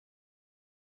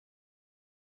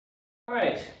All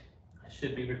right, I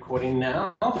should be recording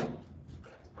now. Let's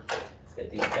get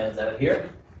these pens out of here.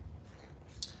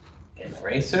 Get an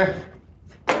eraser.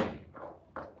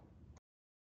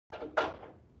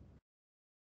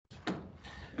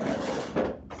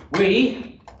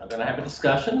 We are going to have a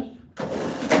discussion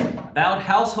about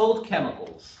household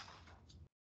chemicals.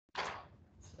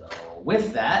 So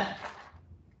with that,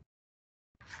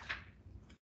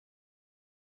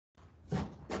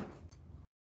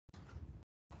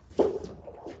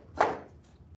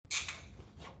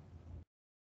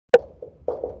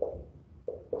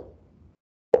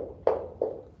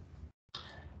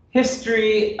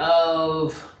 history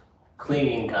of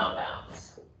cleaning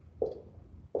compounds.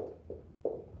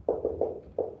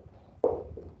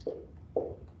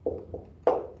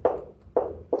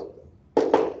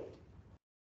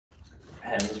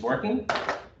 Pen is working,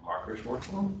 marker's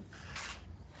working.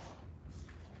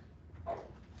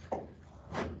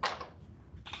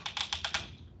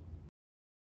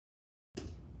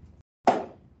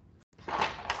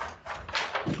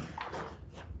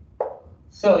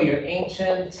 So your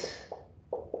ancient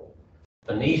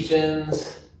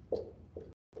Phoenicians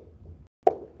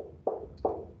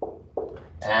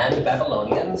and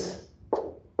Babylonians,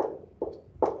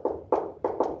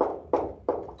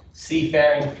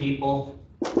 seafaring people,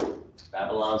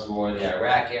 Babylon's more the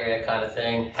Iraq area kind of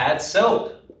thing, had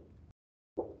soap.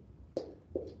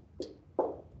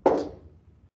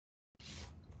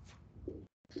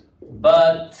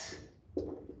 But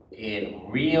it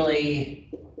really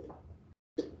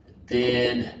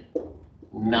did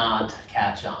not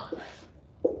catch on.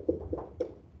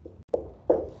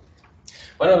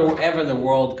 Whenever the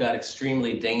world got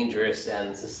extremely dangerous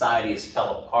and societies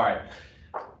fell apart,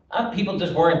 people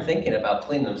just weren't thinking about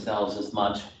cleaning themselves as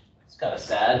much. It's kind of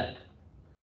sad.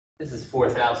 This is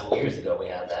 4,000 years ago we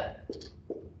had that.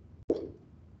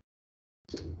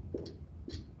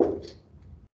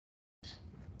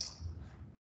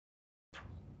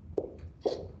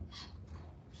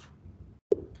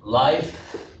 Life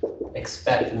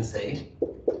expectancy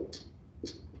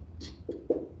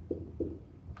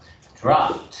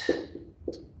dropped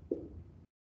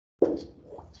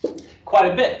quite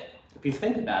a bit. If you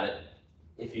think about it,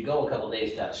 if you go a couple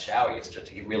days without a shower, you start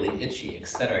to get really itchy,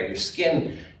 etc. Your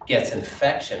skin gets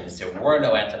infections. There were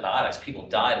no antibiotics. People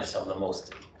died of some of the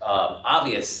most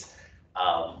obvious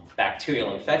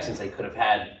bacterial infections they could have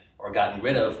had or gotten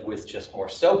rid of with just more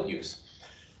soap use.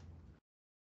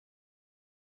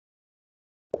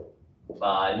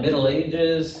 By Middle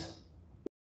Ages,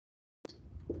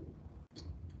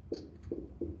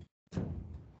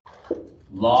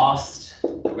 lost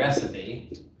the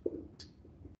recipe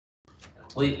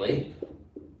completely.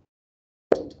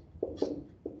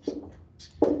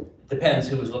 Depends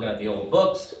who was looking at the old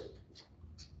books.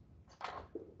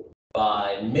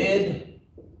 By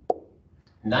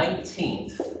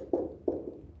mid-19th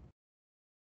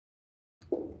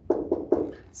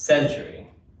century,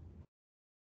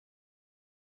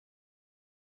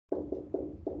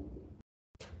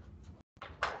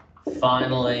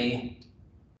 finally,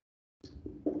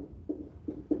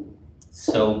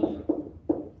 soap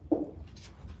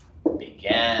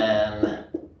began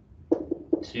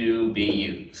to be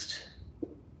used.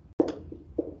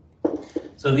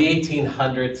 So the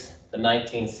 1800s, the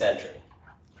 19th century.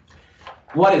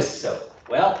 What is soap?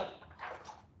 Well,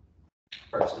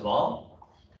 first of all,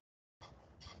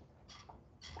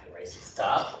 erase this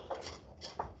top.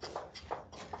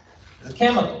 It's a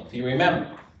chemical, if you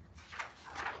remember.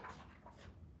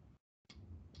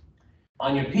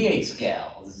 On your pH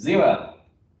scale, 0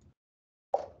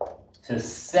 to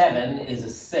 7 is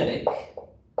acidic,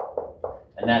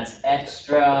 and that's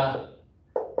extra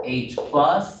H+.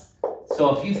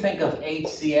 So if you think of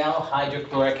HCl,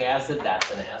 hydrochloric acid, that's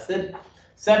an acid.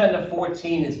 7 to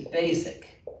 14 is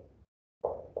basic.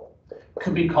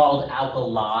 Could be called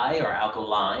alkali or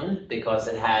alkaline because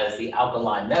it has the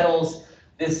alkali metals.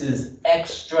 This is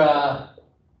extra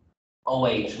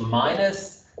OH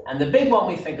minus. And the big one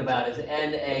we think about is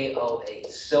NaOH,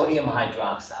 sodium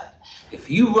hydroxide. If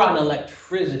you run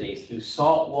electricity through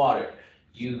salt water,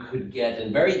 you could get,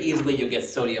 and very easily you'll get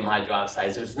sodium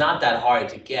hydroxide. So it's not that hard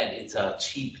to get. It's a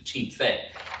cheap thing.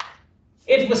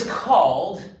 It was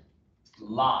called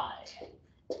lye.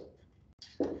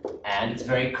 And it's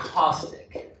very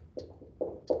caustic.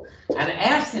 And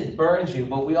acid burns you,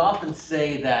 but we often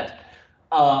say that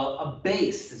a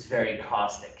base is very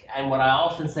caustic. And what I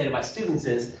often say to my students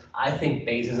is, I think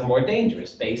bases are more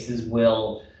dangerous. Bases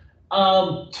will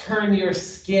turn your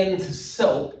skin to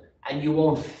soap and you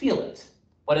won't feel it.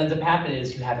 What ends up happening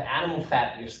is you have animal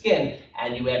fat in your skin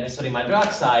and you add the sodium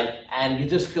hydroxide and it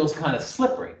just feels kind of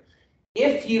slippery.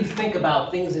 If you think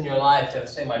about things in your life that have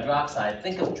sodium hydroxide,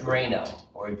 think of Drano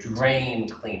or drain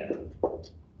cleaner.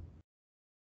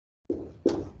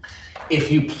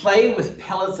 If you play with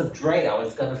pellets of Drano,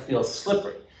 it's going to feel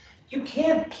slippery. You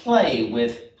can't play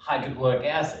with hydrochloric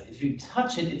acid. If you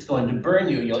touch it, it's going to burn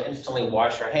you. You'll instantly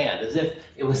wash your hand as if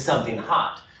it was something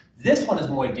hot. This one is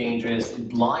more dangerous. It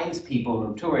blinds people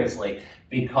notoriously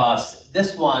because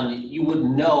this one, you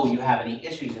wouldn't know you have any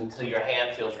issues until your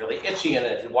hand feels really itchy, and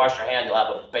if you wash your hand, you'll have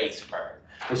a base burn,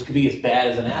 which could be as bad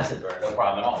as an acid burn, no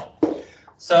problem at all.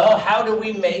 So how do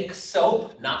we make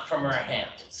soap? Not from our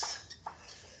hands.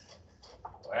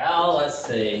 Well, let's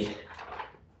see.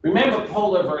 Remember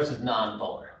polar versus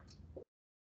nonpolar.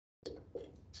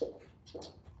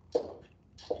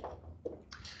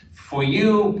 For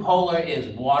you, polar is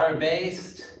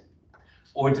water-based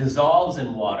or dissolves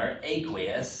in water,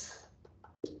 aqueous,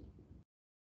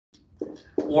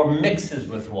 or mixes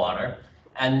with water,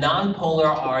 and nonpolar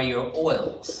are your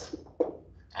oils.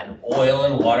 And oil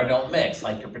and water don't mix,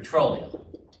 like your petroleum.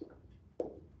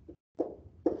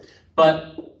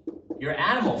 But your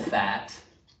animal fat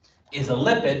is a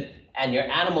lipid, and your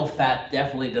animal fat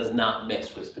definitely does not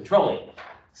mix with petroleum.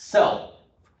 So,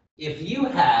 if you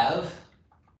have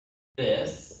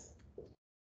this,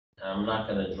 I'm not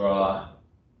going to draw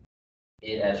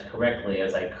it as correctly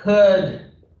as I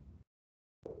could.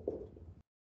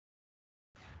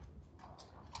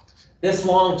 This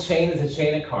long chain is a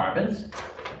chain of carbons.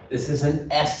 This is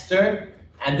an ester,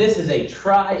 and this is a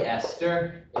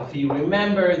triester. If you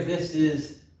remember, this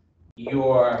is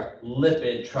your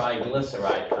lipid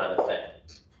triglyceride kind of thing.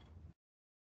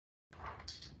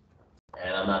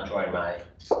 And I'm not drawing my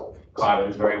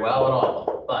carbons very well at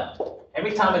all, but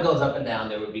every time it goes up and down,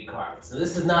 there would be carbons. So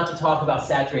this is not to talk about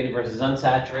saturated versus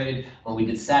unsaturated. When we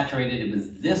did saturated, it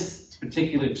was this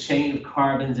particular chain of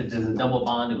carbons. If there's a double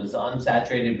bond, it was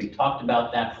unsaturated. We talked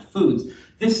about that for foods.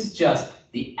 This is just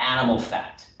the animal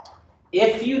fat.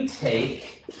 If you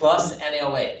take plus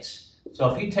NaOH, so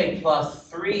if you take plus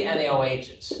 3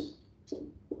 NaOHs,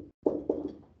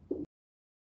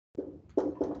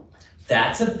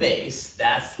 that's a base,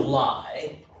 that's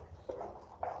lye.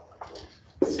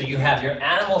 So you have your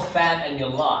animal fat and your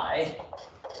lye.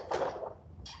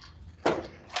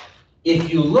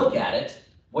 If you look at it,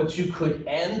 what you could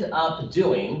end up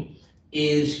doing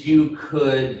is you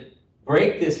could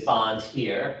break this bond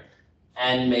here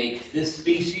and make this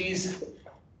species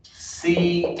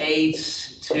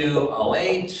CH2OH,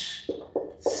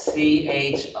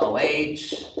 CHOH,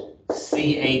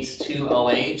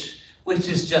 CH2OH, which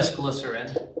is just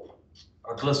glycerin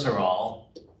or glycerol.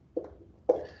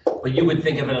 But you would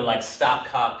think of it like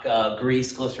stopcock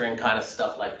grease, glycerin kind of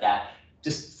stuff like that,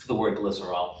 just for the word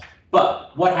glycerol.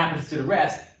 But what happens to the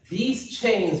rest? These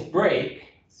chains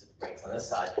break, so it breaks on this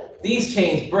side, these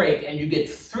chains break and you get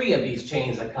 3 of these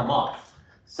chains that come off.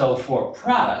 So for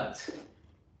product,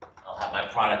 I'll have my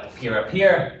product appear up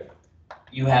here,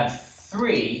 you have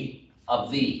 3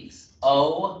 of these,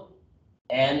 O,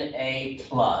 Na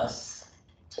plus,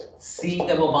 C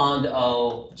double bond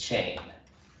O chain.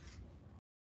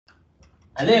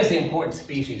 And there's the important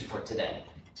species for today.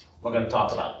 We're going to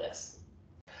talk about this.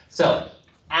 So,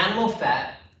 animal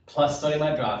fat plus sodium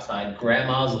hydroxide,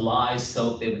 grandma's lye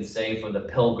soap, they would say, for the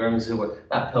pilgrims who were,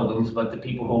 not pilgrims, but the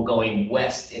people who were going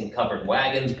west in covered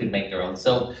wagons, could make their own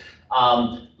soap.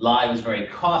 Lye was very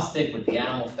caustic with the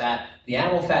animal fat. The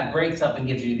animal fat breaks up and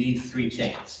gives you these 3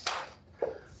 chains.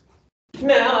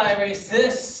 Now I erase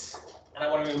this, and I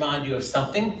want to remind you of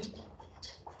something.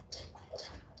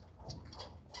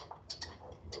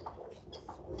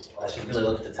 I should really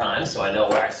look at the time so I know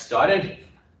where I started.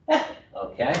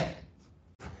 Okay.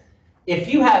 If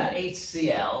you have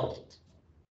HCl,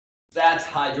 that's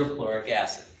hydrochloric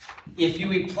acid. If you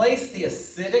replace the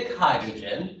acidic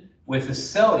hydrogen with the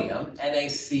sodium,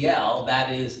 NaCl,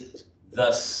 that is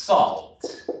the salt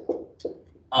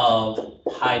of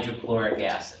hydrochloric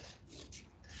acid.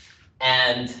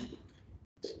 And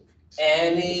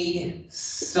any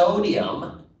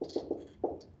sodium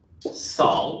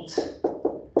salt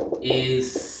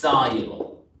is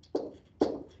soluble.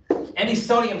 Any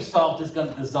sodium salt is going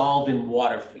to dissolve in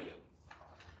water for you.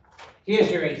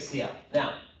 Here's your HCl.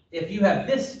 Now, if you have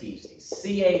this species,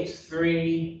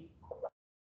 CH3,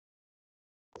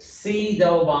 C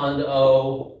double bond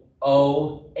O,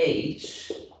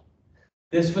 OH,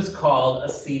 this was called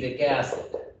acetic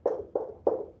acid.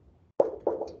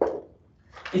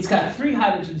 It's got 3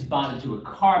 hydrogens bonded to a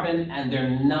carbon, and they're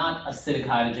not acidic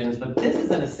hydrogens, but this is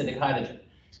an acidic hydrogen.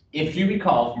 If you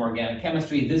recall from organic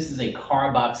chemistry, this is a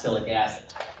carboxylic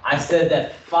acid. I said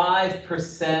that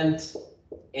 5%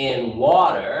 in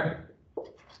water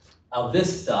of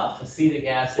this stuff, acetic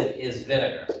acid, is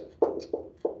vinegar.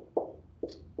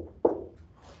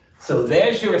 So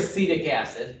there's your acetic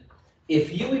acid.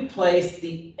 If you replace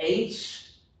the H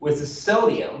with the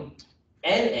sodium,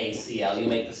 NaCl, you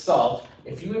make the salt.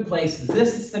 If you replace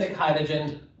this acidic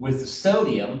hydrogen with the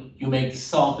sodium, you make the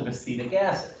salt of acetic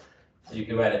acid. So you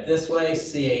can write it this way,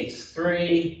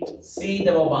 CH3, C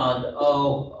double bond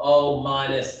O, O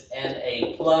minus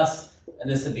Na plus, and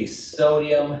this would be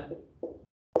sodium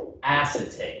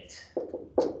acetate.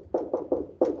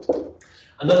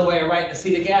 Another way of writing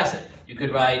acetic acid, you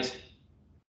could write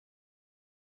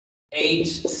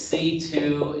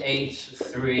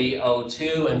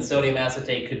HC2H3O2, and sodium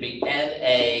acetate could be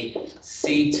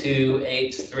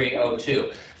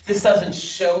NaC2H3O2. This doesn't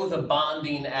show the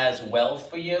bonding as well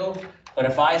for you, but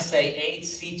if I say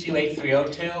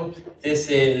HC2H3O2, this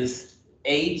is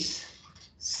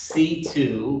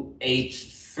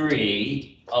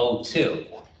HC2H3O2.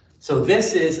 So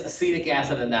this is acetic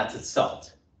acid and that's its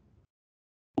salt.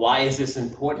 Why is this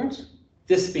important?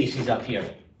 This species up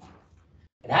here.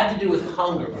 It had to do with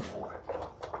hunger before.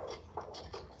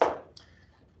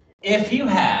 If you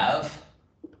have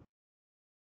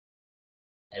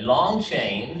a long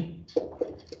chain,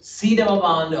 C double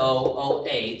bond O,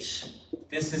 OH,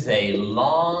 this is a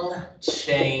long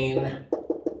chain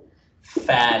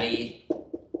fatty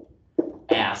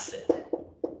acid.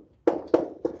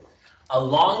 A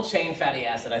long chain fatty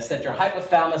acid, I said your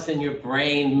hypothalamus in your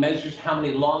brain measures how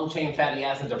many long chain fatty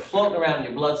acids are floating around in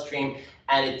your bloodstream,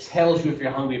 and it tells you if you're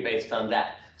hungry based on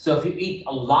that. So if you eat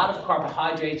a lot of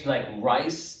carbohydrates like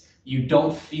rice, you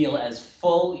don't feel as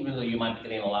full, even though you might be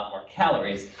getting a lot more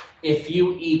calories. If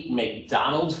you eat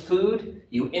McDonald's food,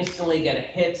 you instantly get a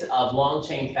hit of long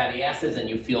chain fatty acids and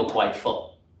you feel quite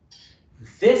full.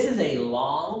 This is a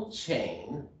long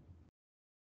chain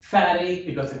fatty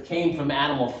because it came from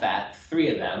animal fat,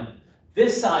 3 of them.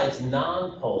 This side's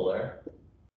nonpolar.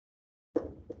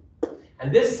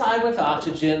 And this side with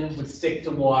oxygen would stick to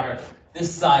water.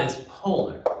 This side is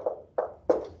polar.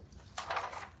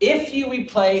 If you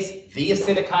replace the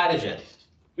acidic hydrogen,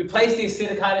 replace the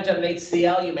acidic hydrogen with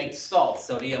HCl, you make salt,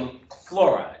 sodium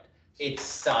chloride. It's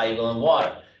soluble in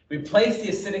water. Replace the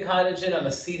acidic hydrogen on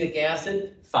acetic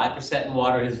acid, 5% in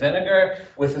water is vinegar.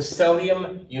 With the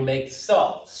sodium, you make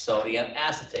salt, sodium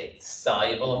acetate,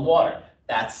 soluble in water.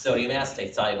 That's sodium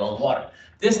acetate, soluble in water.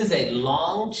 This is a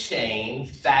long chain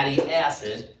fatty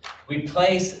acid.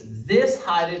 Replace this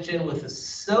hydrogen with the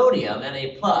sodium,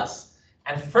 Na+,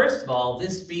 and first of all,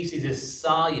 this species is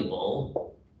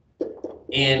soluble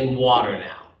in water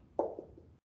now.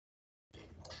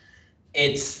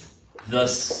 It's the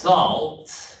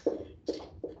salt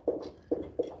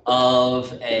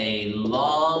of a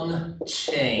long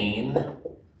chain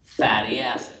fatty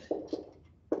acid.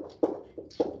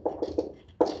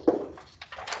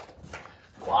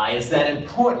 Why is that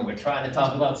important? We're trying to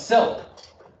talk about soap.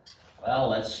 Well,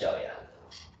 let's show you.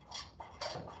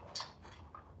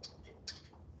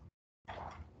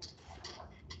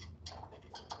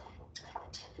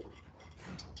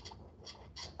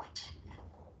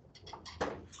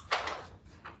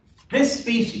 This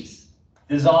species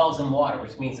dissolves in water,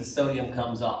 which means the sodium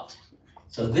comes off.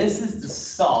 So this is the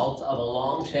salt of a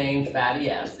long-chain fatty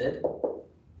acid.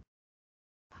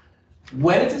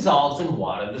 When it dissolves in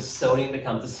water, the sodium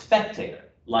becomes a spectator,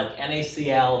 like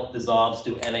NaCl dissolves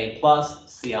to Na+,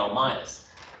 Cl-.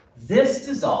 This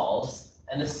dissolves,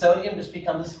 and the sodium just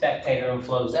becomes a spectator and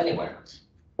flows anywhere.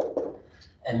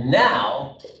 And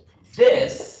now,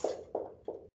 this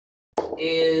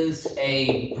is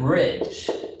a bridge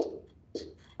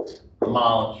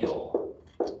molecule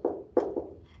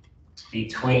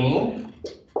between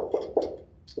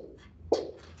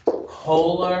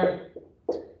polar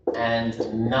and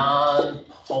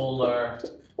non-polar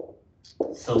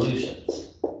solutions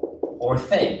or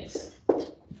things.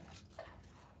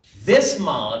 This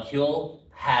molecule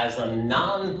has a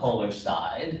non-polar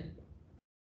side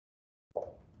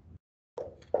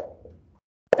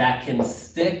that can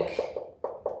stick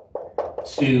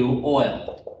to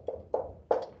oil.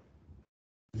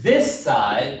 This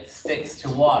side sticks to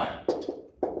water.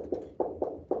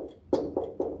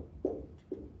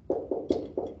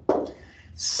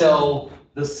 So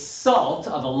the salt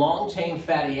of a long-chain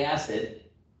fatty acid,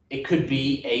 it could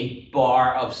be a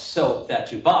bar of soap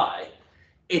that you buy.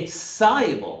 It's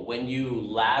soluble. When you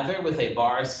lather with a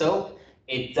bar of soap,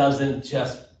 it doesn't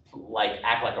just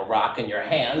act like a rock in your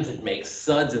hands. It makes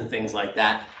suds and things like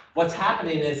that. What's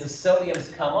happening is the sodium's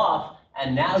come off,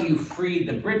 and now you free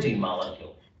the bridging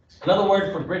molecule. Another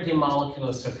word for bridging molecule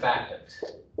is surfactant.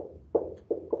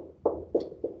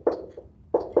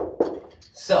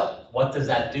 So what does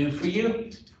that do for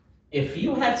you? if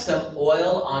you had some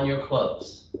oil on your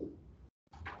clothes,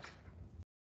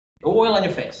 or oil on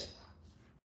your face,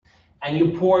 and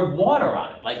you poured water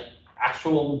on it, like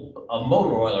actual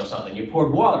motor oil or something, you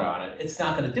poured water on it, it's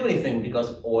not going to do anything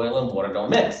because oil and water don't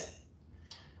mix.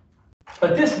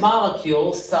 But this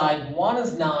molecule, side 1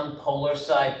 is nonpolar,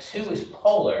 side 2 is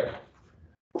polar.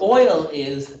 Oil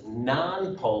is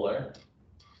nonpolar.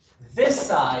 This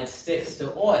side sticks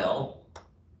to oil.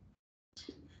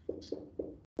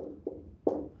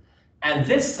 And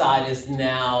this side is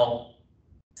now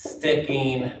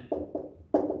sticking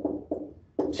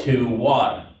to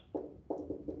water.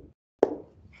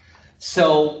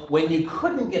 So when you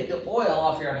couldn't get the oil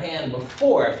off your hand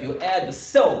before, if you add the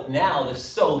soap, now the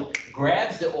soap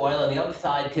grabs the oil and the other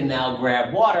side can now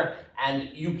grab water, and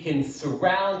you can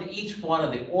surround each one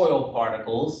of the oil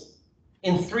particles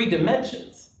in 3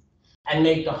 dimensions and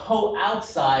make the whole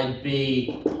outside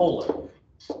be polar.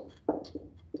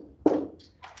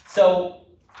 So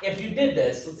if you did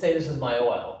this, let's say this is my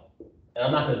oil, and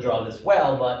I'm not going to draw this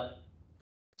well, but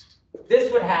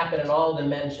this would happen in all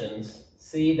dimensions.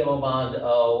 C double bond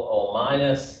O, O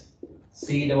minus,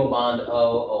 C double bond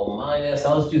O, O minus.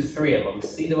 I'll just do 3 of them.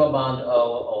 C double bond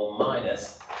O, O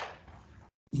minus.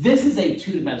 This is a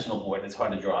 2-dimensional board. It's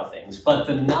hard to draw things, but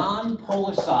the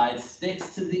non-polar side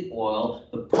sticks to the oil.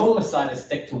 The polar side is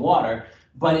stick to water,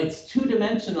 but it's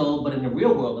 2-dimensional, but in the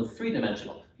real world, it's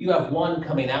 3-dimensional. You have one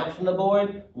coming out from the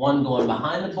board, one going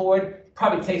behind the board.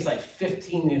 Probably takes like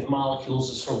 15 of these molecules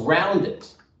to surround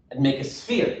it and make a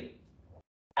sphere.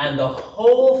 And the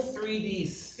whole 3D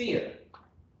sphere,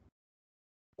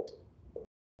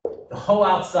 the whole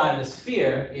outside of the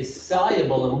sphere is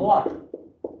soluble in water.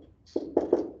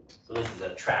 So this is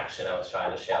a traction I was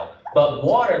trying to show. But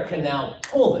water can now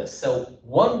pull this. So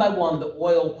one by one, the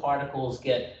oil particles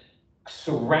get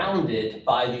surrounded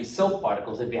by these soap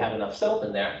particles if you have enough soap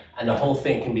in there, and the whole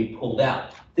thing can be pulled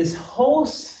out. This whole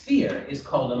sphere is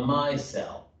called a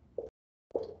micelle.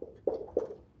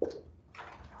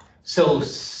 So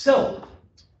soap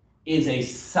is a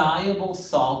soluble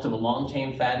salt of a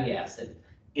long-chain fatty acid.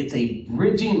 It's a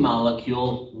bridging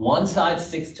molecule. One side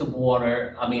sticks to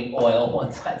oil,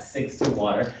 one side sticks to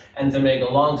water. And to make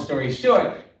a long story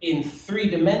short, in 3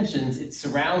 dimensions, it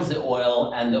surrounds the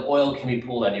oil, and the oil can be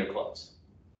pulled out of your clothes.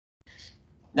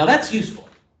 Now that's useful.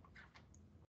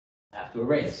 I have to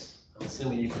erase. I'm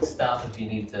assuming you can stop if you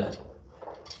need to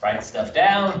write stuff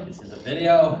down. This is a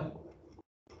video.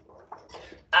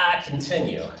 I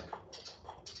continue.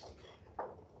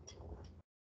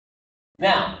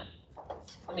 Now,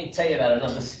 let me tell you about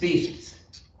another species.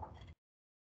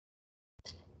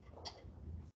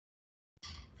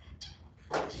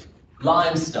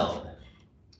 Limestone.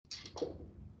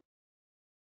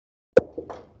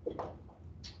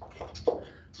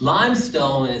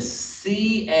 Limestone is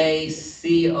CaCO3.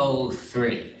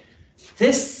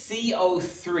 This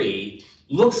CO3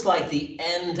 looks like the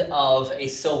end of a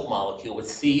soap molecule with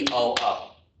COO.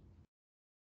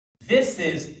 This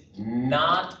is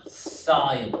not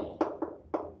soluble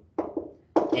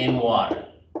in water.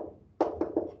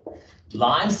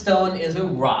 Limestone is a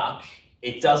rock.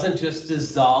 It doesn't just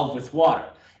dissolve with water.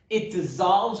 It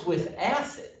dissolves with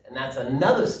acid, and that's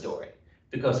another story,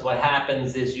 because what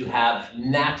happens is you have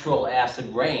natural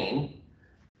acid rain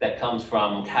that comes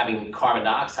from having carbon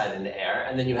dioxide in the air,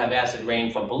 and then you have acid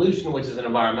rain from pollution, which is an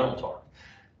environmental torrent.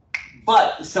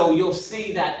 But, so you'll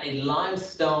see that a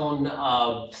limestone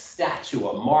statue,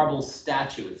 a marble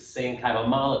statue, is the same kind of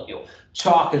molecule.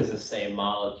 Chalk is the same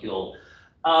molecule.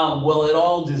 Well, it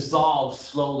all dissolves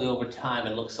slowly over time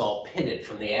and looks all pitted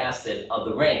from the acid of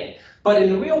the rain. But in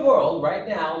the real world, right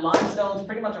now, limestone is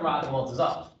pretty much a rock and won't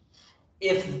dissolve.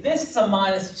 If this is a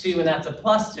 -2 and that's a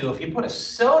 +2, if you put a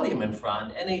sodium in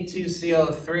front,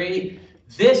 Na2CO3,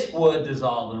 this would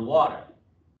dissolve in water.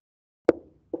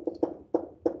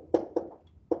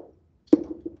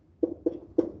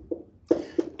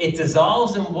 It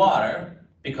dissolves in water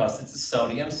because it's a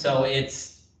sodium, so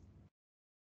it's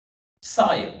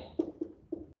soluble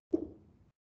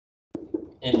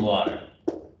in water.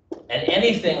 And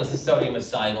anything with a sodium is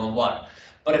soluble in water.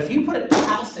 But if you put a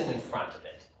calcium in front of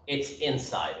it, it's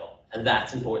insoluble, and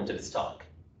that's important to this talk.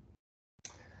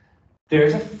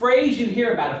 There's a phrase you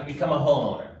hear about if you become a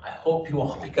homeowner. I hope you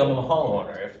all become a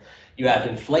homeowner. If you have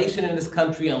inflation in this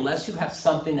country, unless you have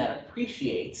something that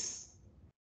appreciates,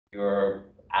 you're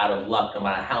out of luck no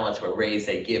matter how much of a raise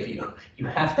they give you. You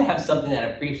have to have something that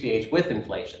appreciates with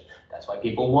inflation. That's why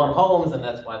people want homes, and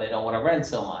that's why they don't want to rent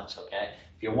so much, okay?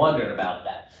 If you're wondering about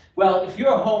that. Well, if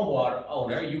you're a home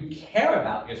owner, you care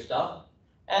about your stuff,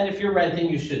 and if you're renting,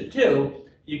 you should too.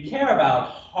 You care about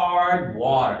hard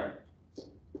water.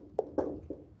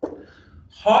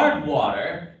 Hard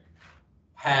water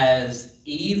has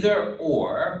either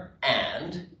or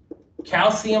and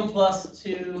calcium plus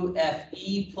 2,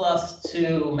 Fe plus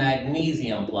 2,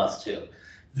 magnesium plus 2.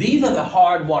 These are the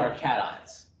hard water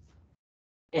cations.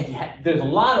 There's a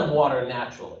lot of water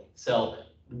naturally. So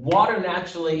water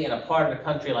naturally in a part of the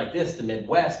country like this, the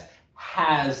Midwest,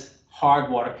 has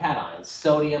hard water cations,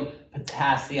 sodium,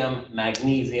 potassium,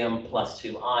 magnesium plus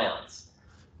 2 ions.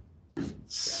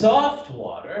 Soft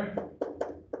water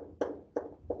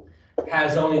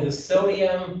has only the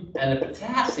sodium and the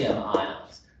potassium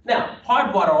ions. Now,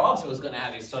 hard water also is going to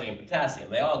have your sodium and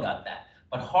potassium. They all got that.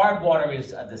 But hard water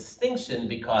is a distinction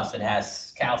because it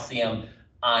has calcium,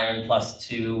 iron plus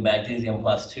 2, magnesium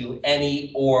plus 2,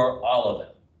 any or all of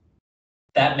them.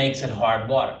 That makes it hard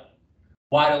water.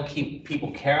 Why don't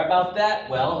people care about that?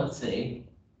 Well, let's see.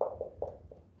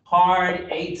 Hard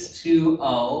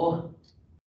H2O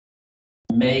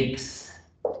makes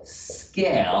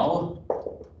scale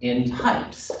in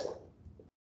pipes,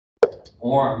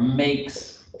 or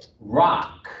makes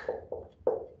rock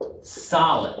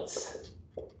solids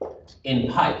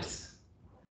in pipes.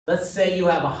 Let's say you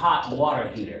have a hot water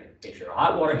heater. Picture a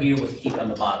hot water heater with heat on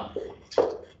the bottom.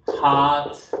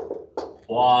 Hot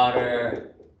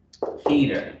water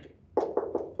heater.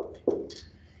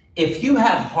 If you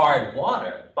have hard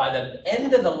water, by the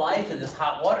end of the life of this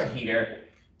hot water heater,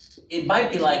 it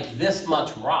might be like this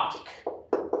much rock.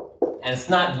 And it's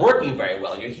not working very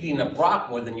well. You're heating up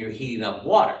rock more than you're heating up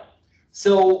water.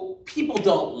 So people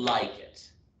don't like it.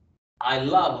 I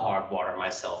love hard water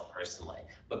myself personally,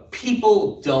 but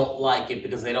people don't like it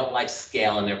because they don't like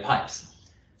scale in their pipes.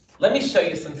 Let me show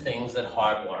you some things that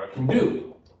hard water can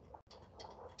do.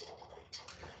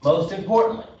 Most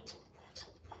importantly,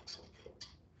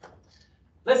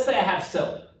 let's say I have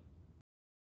soap.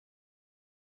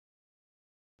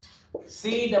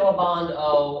 C double bond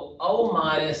O, O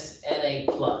minus Na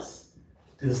plus.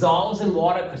 Dissolves in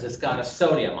water because it's got a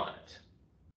sodium on it.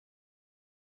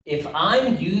 If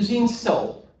I'm using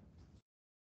soap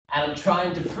and I'm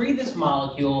trying to free this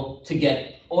molecule to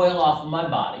get oil off of my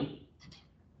body,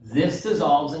 this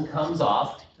dissolves and comes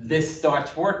off, this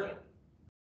starts working.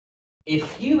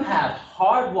 If you have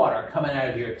hard water coming out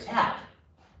of your tap,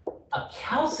 a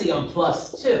calcium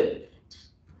plus 2.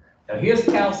 Now here's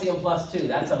calcium plus 2,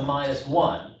 that's a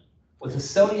 -1. With a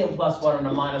sodium plus 1 and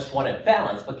a -1 at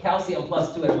balance, but calcium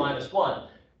plus 2 and a -1,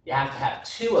 you have to have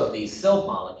 2 of these soap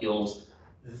molecules.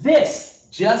 This,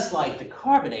 just like the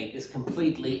carbonate, is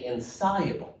completely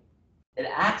insoluble. It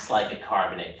acts like a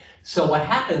carbonate. So what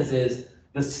happens is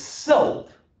the soap,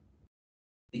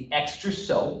 the extra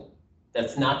soap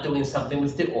that's not doing something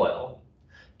with the oil,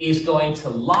 is going to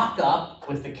lock up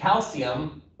with the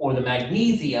calcium or the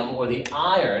magnesium or the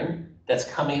iron that's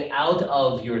coming out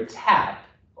of your tap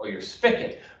or your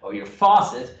spigot or your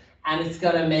faucet, and it's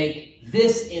going to make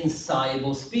this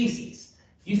insoluble species.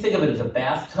 You think of it as a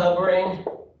bathtub ring.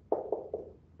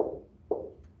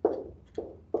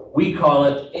 We call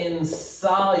it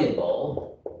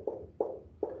insoluble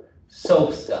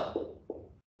soap scum.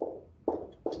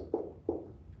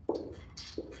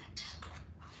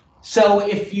 So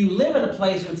if you live in a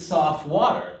place with soft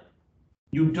water,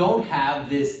 you don't have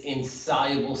this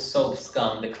insoluble soap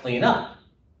scum to clean up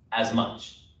as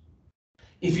much.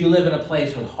 If you live in a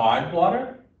place with hard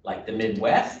water, like the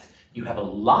Midwest, you have a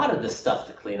lot of this stuff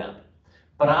to clean up.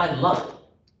 But I love it.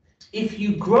 If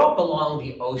you grow up along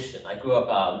the ocean, I grew up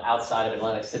outside of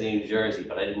Atlantic City, New Jersey,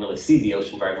 but I didn't really see the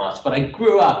ocean very much. But I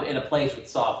grew up in a place with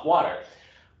soft water.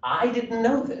 I didn't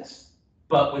know this,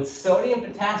 but with sodium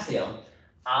and potassium,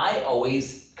 I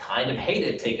always kind of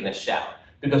hated taking a shower.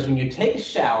 Because when you take a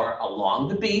shower along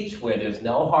the beach where there's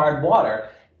no hard water,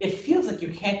 it feels like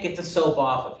you can't get the soap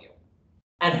off of you.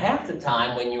 And half the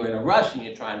time when you're in a rush and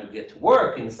you're trying to get to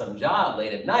work in some job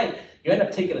late at night, you end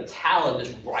up taking a towel and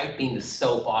just wiping the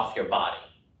soap off your body.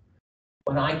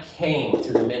 When I came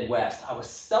to the Midwest, I was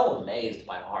so amazed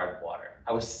by hard water.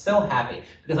 I was so happy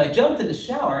because I jumped in the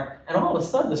shower and all of a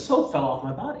sudden the soap fell off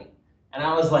my body. And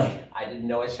I was like, I didn't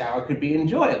know a shower could be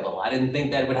enjoyable. I didn't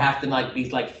think that it would have to be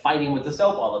fighting with the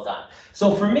soap all the time.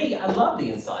 So for me, I love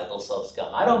the insoluble soap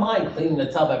scum. I don't mind cleaning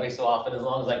the tub every so often as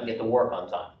long as I can get to work on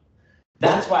time.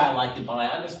 That's why I like it, but I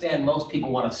understand most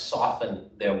people want to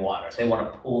soften their water. They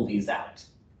want to pull these out.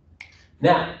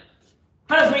 Now,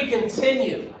 as we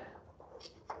continue,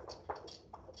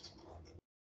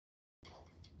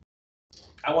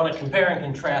 I want to compare and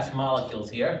contrast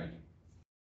molecules here.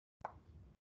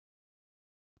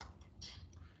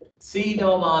 C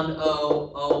double bond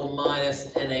O, O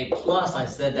minus, Na plus, I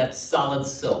said that's solid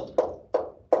soap.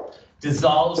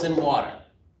 Dissolves in water.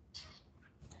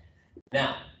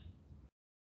 Now,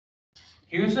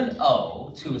 Here's an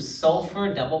O to a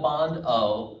sulfur double bond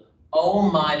O, O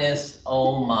minus,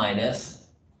 O minus,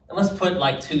 and let's put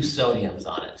like 2 sodiums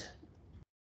on it.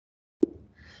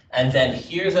 And then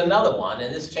here's another one,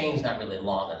 and this chain's not really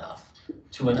long enough,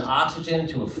 to an oxygen,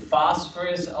 to a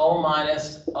phosphorus, O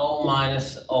minus, O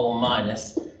minus, O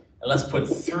minus, and let's put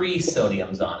 3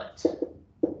 sodiums on it.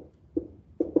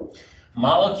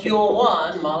 Molecule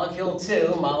 1, molecule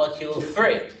 2, molecule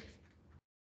 3.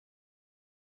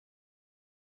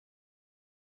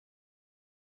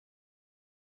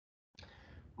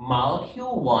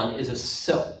 Molecule 1 is a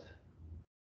soap.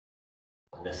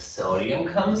 When the sodium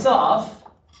comes off,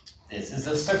 this is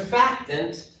a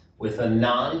surfactant with a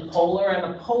nonpolar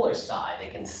and a polar side.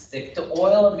 It can stick to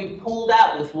oil and be pulled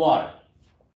out with water.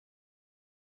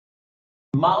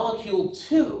 Molecule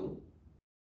 2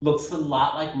 looks a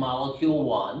lot like molecule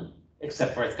 1,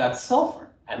 except for it's got sulfur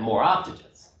and more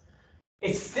oxygens.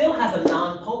 It still has a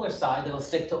nonpolar side that will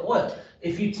stick to oil.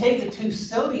 If you take the 2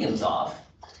 sodiums off,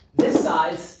 this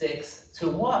side sticks to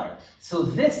water. So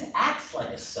this acts like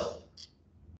a soap.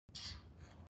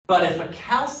 But if a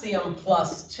calcium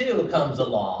plus 2 comes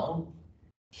along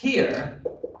here,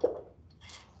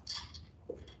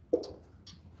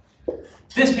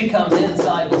 this becomes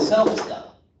insoluble soap scum.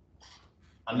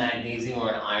 A magnesium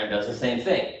or an iron does the same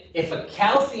thing. If a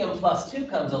calcium plus 2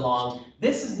 comes along,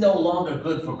 this is no longer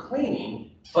good for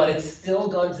cleaning, but it's still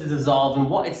going to dissolve in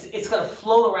water. It's going to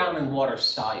float around in water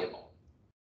soluble.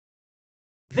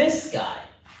 This guy,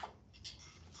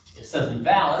 this doesn't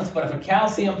balance, but if a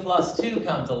calcium plus 2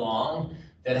 comes along,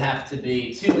 there'd have to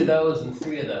be 2 of those and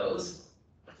 3 of those.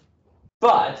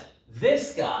 But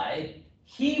this guy,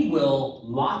 he will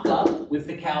lock up with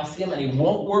the calcium and he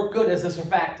won't work good as a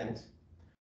surfactant.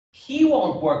 He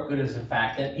won't work good as a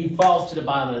surfactant. He falls to the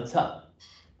bottom of the tub.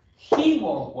 He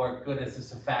won't work good as a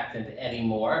surfactant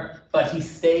anymore, but he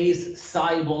stays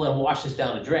soluble and washes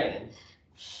down a drain.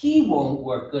 He won't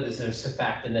work good as a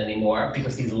surfactant anymore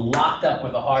because he's locked up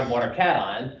with a hard water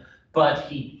cation, but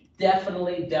he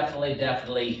definitely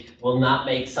will not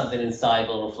make something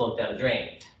insoluble and will float down a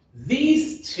drain.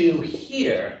 These 2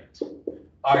 here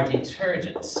are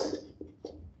detergents.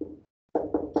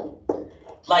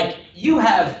 Like you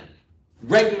have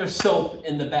regular soap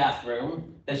in the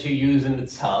bathroom that you use in the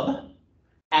tub,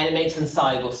 and it makes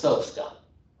insoluble soap scum.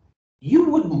 You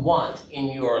wouldn't want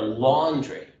in your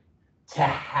laundry to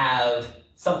have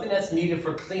something that's needed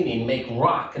for cleaning make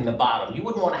rock in the bottom. You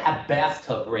wouldn't want to have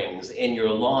bathtub rings in your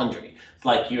laundry,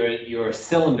 like your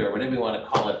cylinder, whatever you want to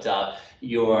call it,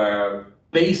 your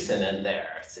basin in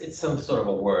there. It's some sort of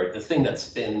a word, the thing that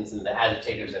spins and the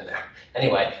agitators in there.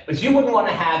 Anyway, but you wouldn't want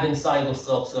to have insoluble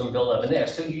soap scum build up in there,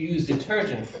 so you use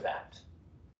detergent for that.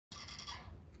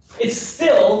 It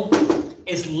still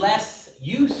is less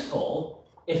useful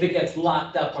if it gets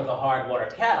locked up with a hard water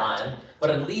cation, but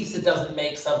at least it doesn't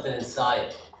make something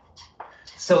insoluble.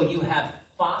 So you have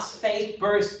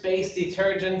phosphate-based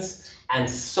detergents and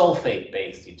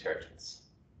sulfate-based detergents.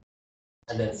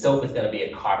 And then soap is going to be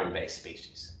a carbon-based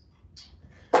species.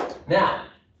 Now,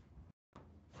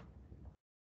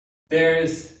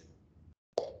 there's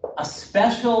a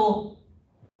special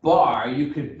bar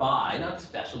you could buy, not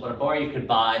special, but a bar you could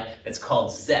buy that's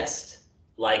called Zest,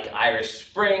 like Irish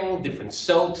Spring, different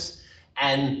soaps,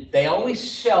 and they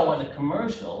always show on the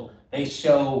commercial, they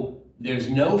show there's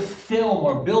no film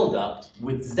or buildup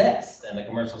with Zest, and the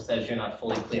commercial says you're not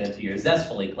fully clean until your Zest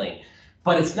fully clean.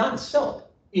 But it's not a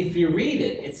soap. If you read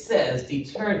it, it says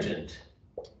detergent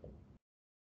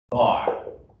bar.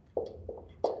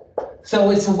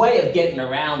 So it's a way of getting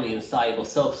around the insoluble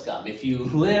soap scum. If you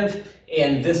live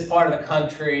in this part of the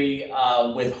country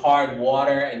with hard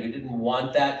water and you didn't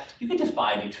want that, you could just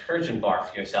buy a detergent bar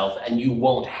for yourself and you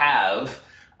won't have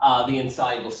the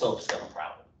insoluble soap scum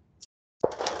problem.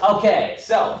 Okay,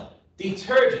 so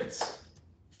detergents.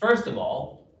 First of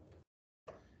all,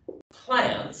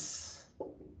 plants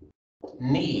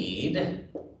need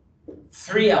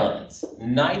 3 elements: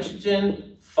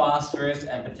 nitrogen, phosphorus,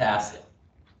 and potassium.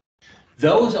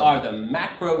 Those are the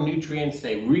macronutrients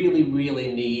they really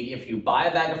need. If you buy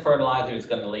a bag of fertilizer, it's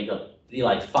going to be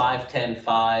like 5, 10,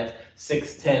 5,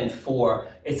 6, 10, 4.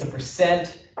 It's a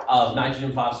percent of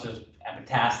nitrogen, phosphorus, and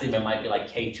potassium. It might be like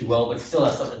K2O, but it still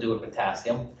has something to do with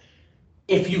potassium.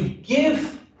 If you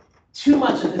give too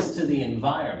much of this to the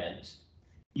environment,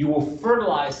 you will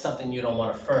fertilize something you don't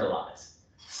want to fertilize.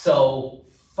 So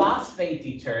phosphate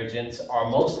detergents are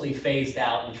mostly phased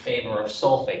out in favor of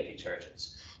sulfate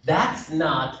detergents. That's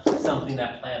not something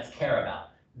that plants care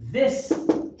about. This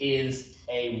is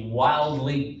a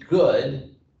wildly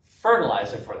good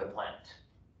fertilizer for the plant.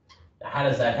 Now, how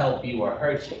does that help you or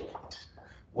hurt you?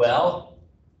 Well,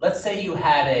 let's say you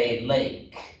had a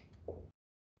lake,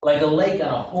 like a lake on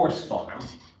a horse farm,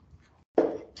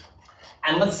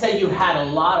 and let's say you had a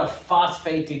lot of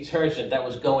phosphate detergent that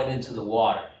was going into the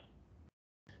water.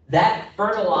 That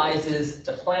fertilizes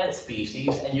the plant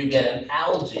species, and you get an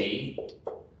algae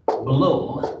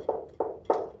bloom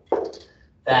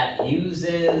that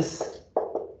uses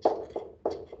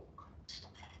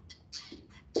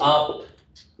up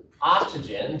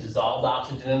oxygen, dissolved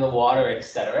oxygen in the water,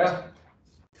 etc.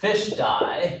 Fish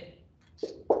die,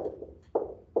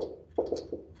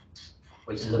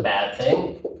 which is a bad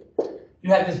thing.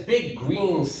 You have this big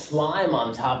green slime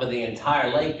on top of the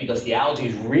entire lake because the algae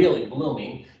is really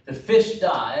blooming. The fish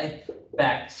die,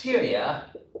 bacteria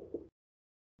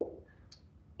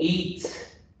eat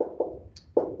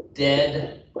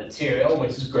dead material,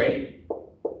 which is great,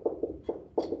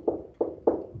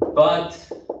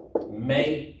 but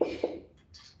make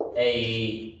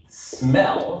a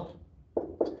smell,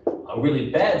 a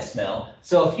really bad smell.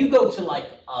 So if you go to like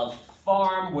a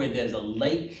farm where there's a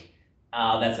lake,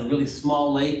 that's a really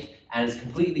small lake, and it's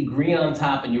completely green on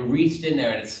top, and you reached in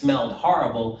there and it smelled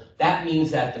horrible, that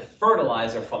means that the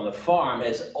fertilizer from the farm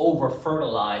is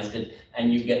over-fertilized it,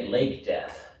 and you get lake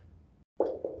death.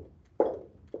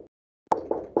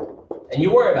 And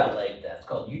you worry about lake death. It's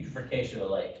called eutrophication of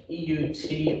a lake.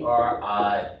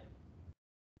 E-U-T-R-I.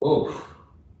 Oof.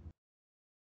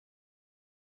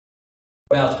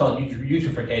 Well, it's called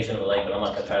eutrophication of a lake, but I'm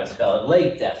not going to try to spell it.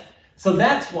 Lake death. So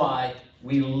that's why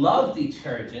we love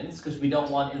detergents, because we don't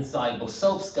want insoluble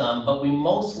soap scum, but we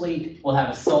mostly will have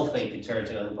a sulfate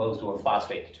detergent as opposed to a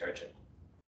phosphate detergent.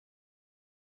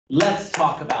 Let's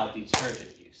talk about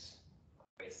detergent use.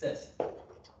 What's this?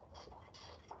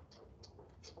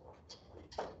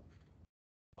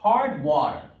 Hard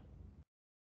water,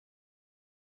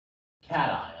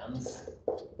 cations,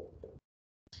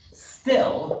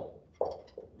 still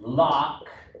lock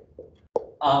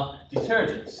up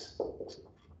detergents.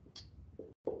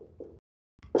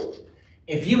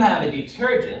 If you have a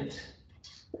detergent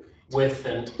with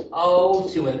an O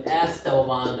to an S double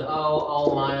bond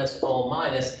O minus, O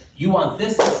minus, you want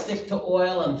this to stick to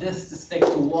oil and this to stick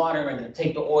to water and to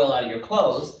take the oil out of your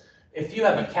clothes. If you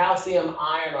have a calcium,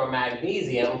 iron, or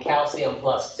magnesium, calcium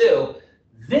 +2,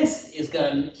 this is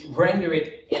going to render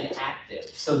it inactive.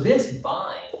 So this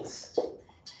binds,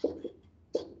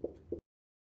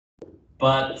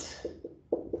 but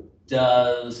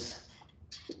does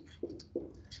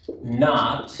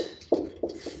not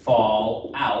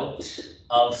fall out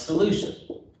of solution.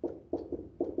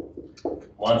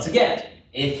 Once again,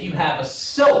 if you have a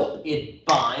soap, it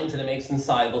binds and it makes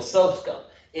insoluble soap scum.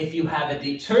 If you have a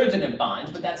detergent, it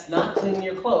binds, but that's not cleaning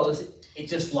your clothes, it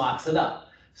just locks it up.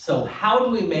 So how do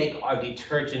we make our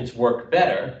detergents work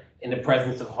better in the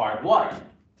presence of hard water?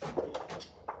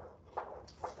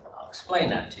 I'll explain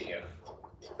that to you.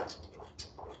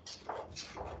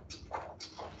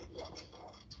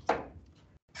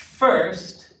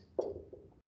 First,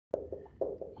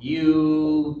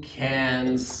 you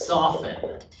can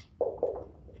soften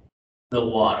the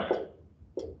water.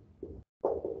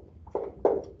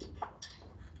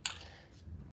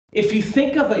 If you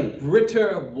think of a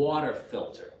Brita water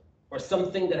filter, or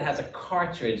something that has a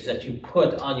cartridge that you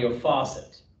put on your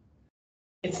faucet,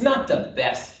 it's not the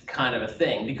best kind of a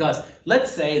thing, because let's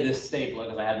say this stapler,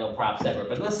 because I have no props ever,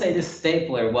 but let's say this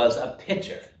stapler was a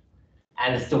pitcher,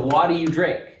 and it's the water you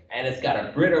drink, and it's got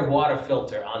a Brita water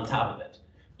filter on top of it.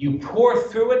 You pour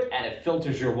through it, and it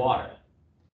filters your water.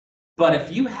 But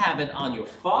if you have it on your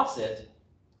faucet,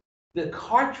 the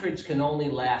cartridge can only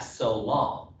last so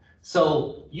long.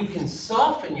 So you can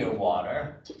soften your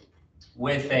water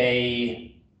with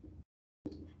a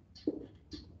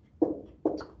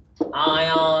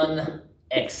ion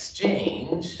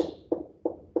exchange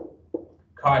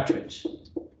cartridge.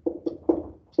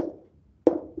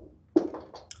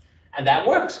 And that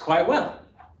works quite well.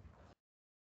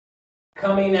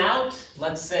 Coming out,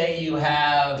 let's say you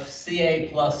have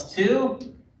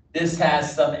Ca+2. This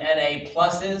has some Na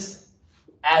pluses.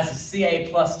 As the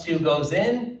Ca+2 goes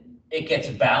in, it gets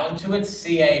bound to its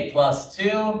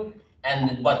Ca+2,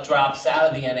 and what drops out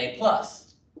of the Na+.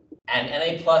 And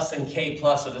Na+ and K+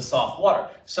 are the soft water.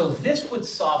 So this would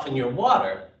soften your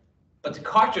water, but the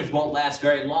cartridge won't last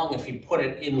very long if you put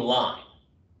it in line.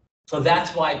 So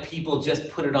that's why people just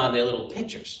put it on their little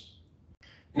pitchers.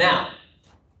 Now,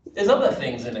 there's other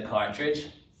things in the cartridge.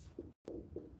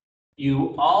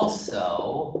 You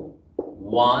also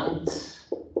want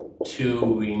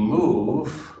to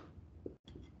remove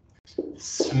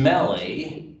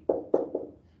smelly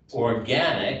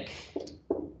organic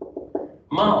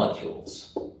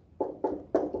molecules.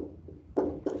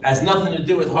 Has nothing to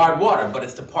do with hard water, but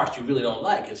it's the part you really don't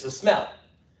like. It's the smell.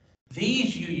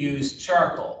 These you use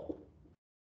charcoal.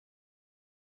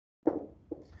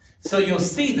 So you'll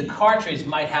see the cartridge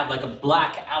might have like a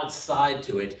black outside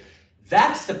to it.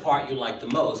 That's the part you like the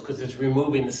most because it's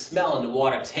removing the smell and the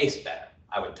water tastes better,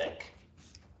 I would think.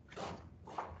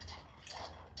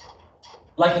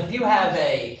 Like if you have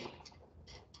a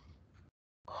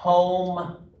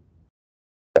home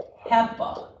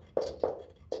HEPA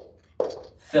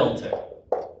filter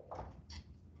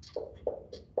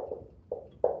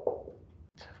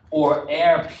or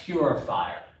air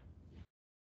purifier,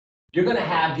 you're going to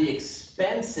have the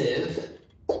expensive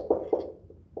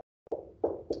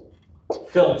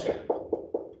filter.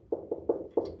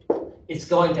 It's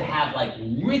going to have like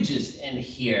ridges in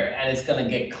here and it's going to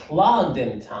get clogged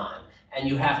in time. And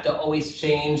you have to always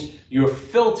change your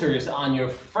filters on your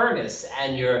furnace,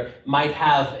 and you might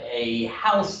have a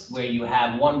house where you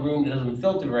have one room that doesn't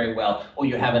filter very well, or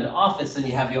you have an office and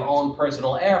you have your own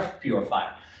personal air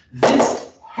purifier.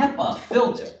 This HEPA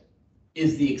filter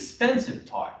is the expensive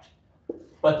part,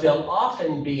 but there'll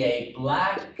often be a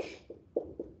black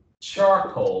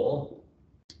charcoal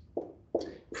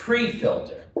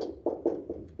pre-filter.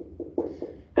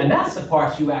 And that's the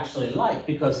part you actually like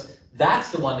because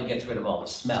that's the one that gets rid of all the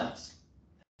smells.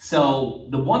 So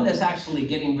the one that's actually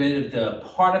getting rid of the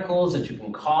particles that you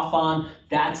can cough on,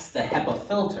 that's the HEPA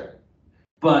filter.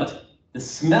 But the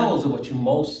smells are what you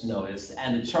most notice,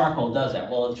 and the charcoal does that.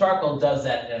 Well, the charcoal does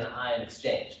that in an ion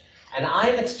exchange. An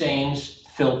ion exchange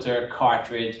filter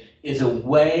cartridge is a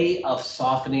way of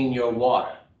softening your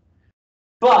water.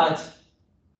 But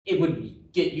it would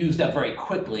get used up very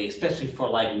quickly, especially for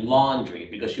like laundry,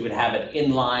 because you would have it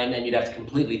inline and you'd have to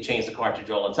completely change the cartridge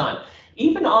all the time.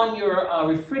 Even on your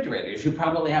refrigerators, you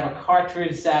probably have a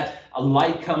cartridge that a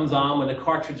light comes on when the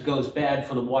cartridge goes bad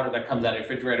for the water that comes out of the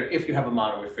refrigerator, if you have a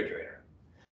modern refrigerator.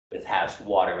 It has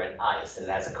water and ice, and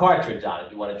it has a cartridge on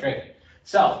it you want to drink it.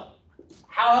 So,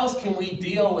 how else can we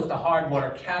deal with the hard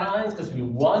water cations? Because we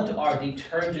want our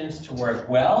detergents to work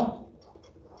well.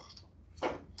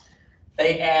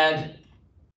 They add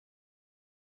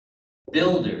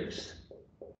builders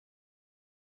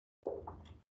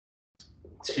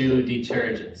to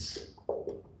detergents.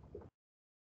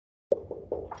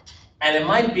 And it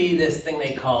might be this thing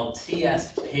they call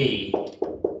TSP.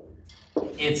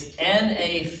 It's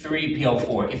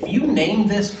Na3PO4. If you name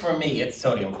this for me, it's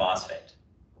sodium phosphate.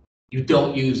 You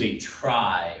don't use a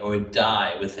tri or a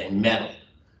di with a metal,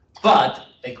 but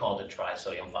they called it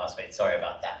trisodium phosphate. Sorry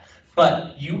about that.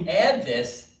 But you add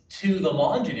this to the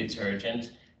laundry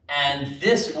detergent, and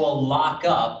this will lock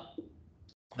up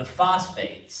the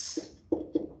phosphates.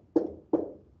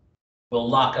 Will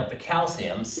lock up the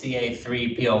calcium,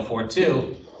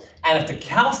 Ca3PO42. And if the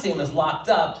calcium is locked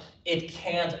up, it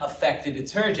can't affect the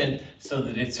detergent. So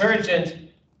the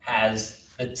detergent has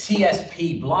the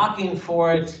TSP blocking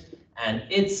for it, and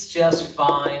it's just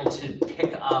fine to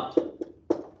pick up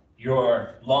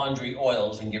your laundry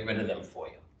oils and get rid of them for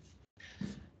you.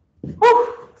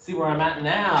 Whew. See where I'm at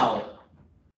now.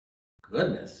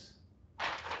 Goodness.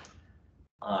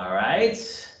 All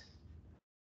right.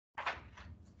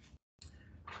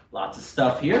 Lots of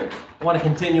stuff here. I want to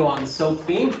continue on the soap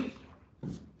theme.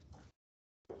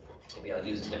 Maybe I'll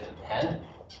use a different pen.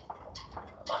 I'm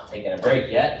not taking a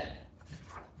break yet.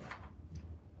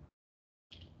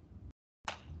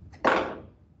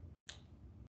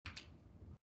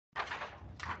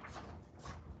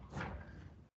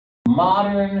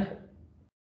 Modern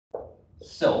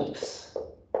soaps,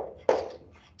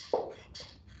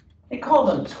 they call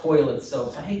them toilet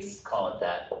soaps. I hate to call it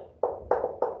that,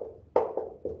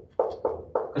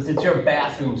 because it's your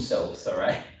bathroom soaps, all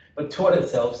right? But toilet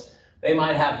soaps, they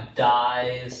might have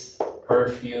dyes,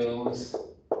 perfumes,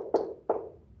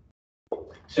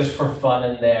 just for fun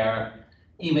in there,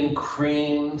 even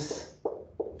creams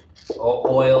or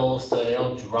oils so they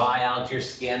don't dry out your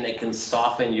skin, they can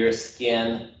soften your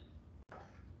skin.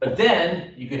 But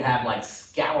then you could have like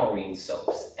scouring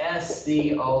soaps,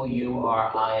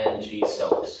 SCOURING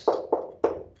soaps.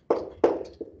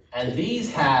 And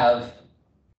these have,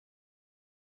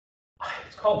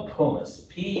 it's called pumice,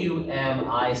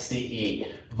 PUMICE,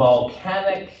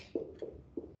 volcanic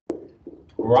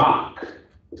rock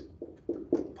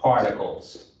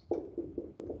particles.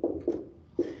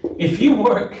 If you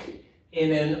work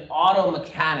in an auto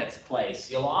mechanics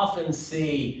place, you'll often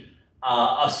see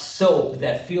a soap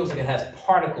that feels like it has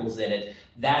particles in it.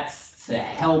 That's to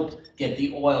help get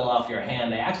the oil off your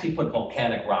hand. They actually put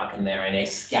volcanic rock in there and they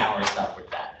scour stuff with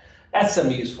that. That's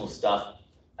some useful stuff.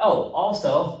 Oh,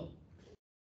 also,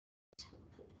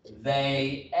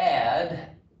 they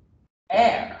add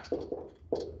air.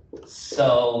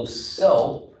 So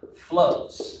soap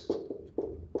floats.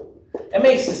 It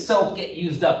makes the soap get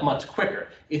used up much quicker.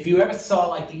 If you ever saw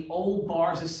like the old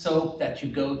bars of soap that you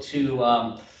go to,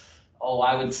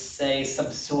 I would say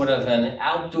some sort of an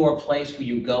outdoor place where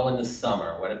you go in the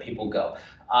summer. Where do people go?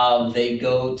 They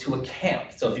go to a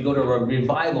camp. So if you go to a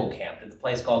revival camp, it's a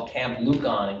place called Camp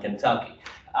Lucan in Kentucky.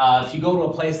 If you go to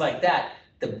a place like that,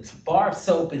 the bar of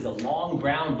soap is a long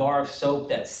brown bar of soap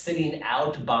that's sitting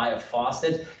out by a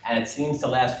faucet, and it seems to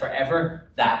last forever.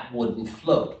 That wouldn't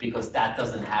float because that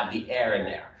doesn't have the air in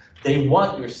there. They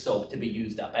want your soap to be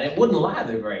used up, and it wouldn't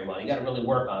lather very well. You got to really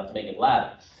work on it to make it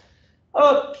lather.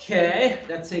 Okay,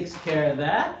 that takes care of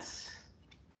that.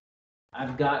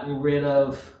 I've gotten rid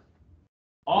of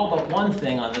all but one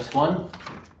thing on this one.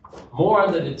 More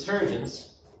of the detergents.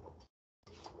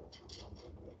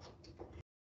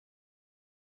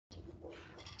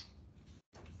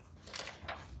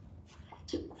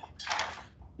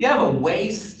 You have a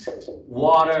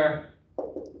wastewater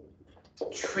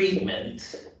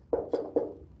treatment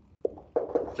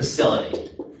facility.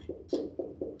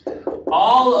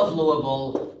 All of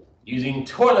Louisville, using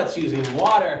toilets, using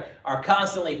water, are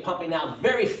constantly pumping out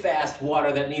very fast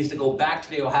water that needs to go back to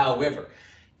the Ohio River.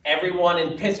 Everyone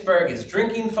in Pittsburgh is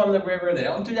drinking from the river. They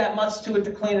don't do that much to it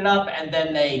to clean it up, and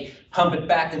then they pump it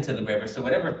back into the river. So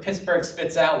whatever Pittsburgh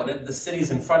spits out, whatever the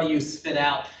cities in front of you spit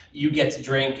out, you get to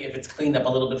drink. If it's cleaned up a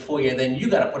little bit for you, then you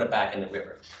got to put it back in the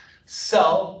river.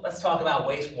 So let's talk about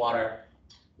wastewater.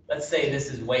 Let's say this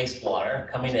is wastewater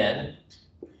coming in.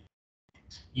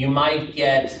 You might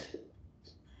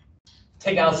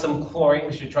take out some chlorine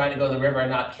because you're trying to go to the river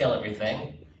and not kill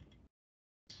everything.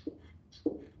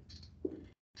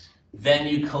 Then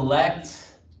you collect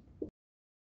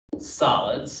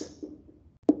solids,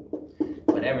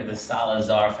 whatever the solids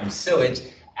are from sewage,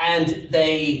 and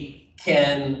they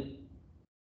can,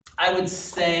 I would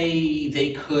say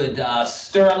they could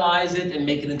sterilize it and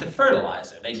make it into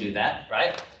fertilizer. They do that,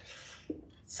 right?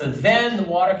 So then the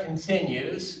water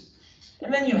continues,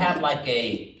 and then you have like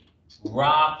a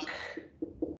rock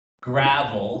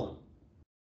gravel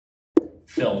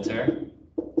filter,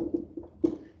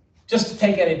 just to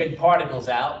take any big particles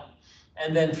out.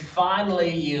 And then finally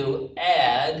you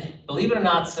add, believe it or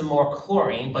not, some more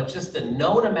chlorine, but just a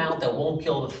known amount that won't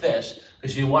kill the fish,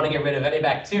 because you want to get rid of any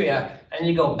bacteria, and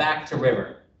you go back to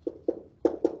river.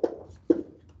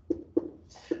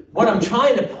 What I'm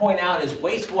trying to point out is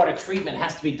wastewater treatment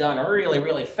has to be done really,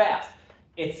 really fast.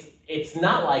 It's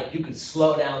not like you could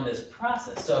slow down this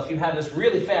process. So if you have this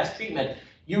really fast treatment,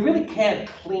 you really can't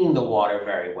clean the water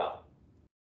very well.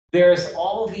 There's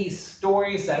all these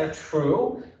stories that are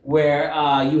true where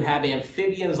you have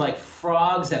amphibians like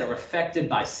frogs that are affected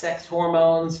by sex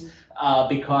hormones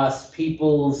because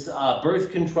people's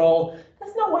birth control.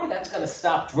 There's no way that's going to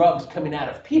stop drugs coming out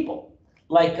of people.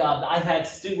 Like I've had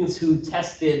students who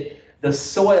tested the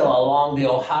soil along the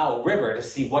Ohio River to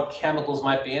see what chemicals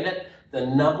might be in it. The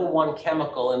 #1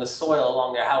 chemical in the soil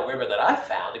along the Ohio River that I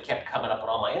found, it kept coming up on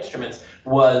all my instruments,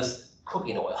 was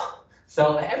cooking oil.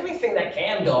 So everything that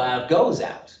can go out goes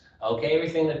out. Okay,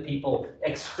 everything that people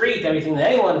excrete, everything that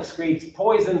anyone excretes,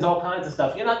 poisons, all kinds of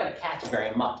stuff, you're not going to catch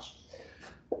very much,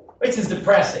 which is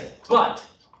depressing. But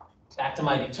back to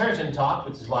my detergent talk,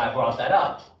 which is why I brought that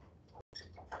up.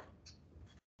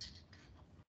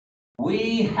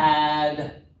 We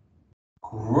had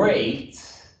great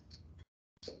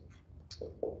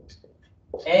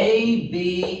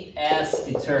ABS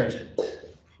detergent.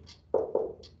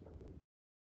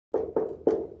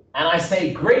 And I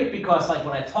say great because, like,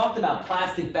 when I talked about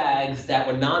plastic bags that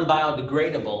were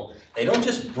non-biodegradable, they don't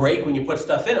just break when you put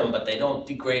stuff in them, but they don't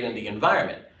degrade in the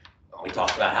environment. We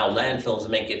talked about how landfills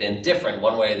make it indifferent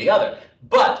one way or the other.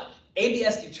 But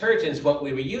ABS detergents, what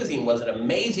we were using was an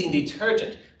amazing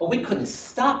detergent, but we couldn't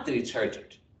stop the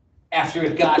detergent after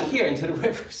it got here into the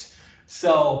rivers.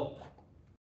 So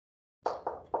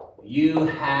you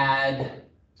had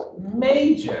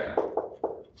major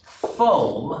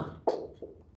foam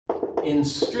in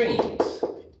streams.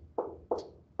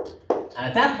 And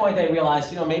at that point, they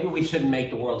realized, maybe we shouldn't make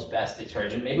the world's best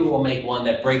detergent. Maybe we'll make one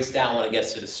that breaks down when it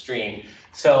gets to the stream.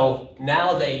 So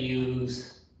now they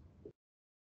use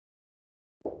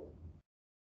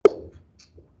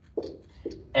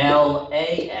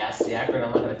LAS, the acronym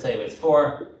I'm not going to tell you what it's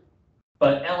for,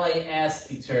 but LAS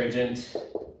detergent,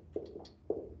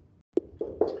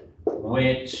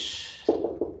 which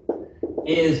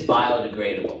is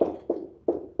biodegradable.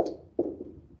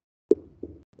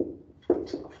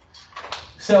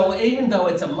 So even though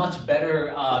it's a much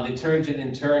better detergent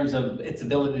in terms of its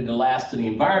ability to last in the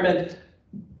environment,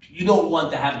 you don't want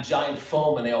to have giant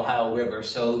foam in the Ohio River.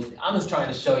 So I'm just trying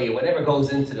to show you whatever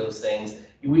goes into those things,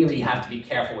 you really have to be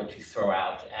careful what you throw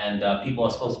out. And people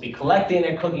are supposed to be collecting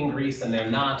their cooking grease and they're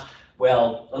not.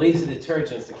 Well, at least the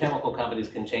detergents, the chemical companies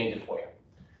can change it for you.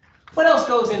 What else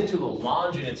goes into a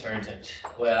laundry detergent?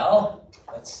 Well,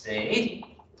 let's see.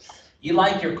 You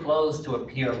like your clothes to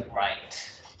appear bright.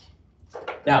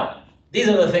 Now, these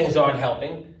are the things that aren't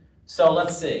helping. So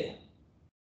let's see.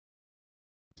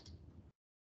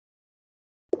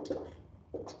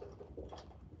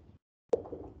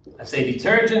 I say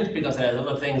detergent because it has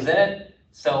other things in it.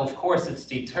 So of course it's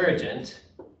detergent.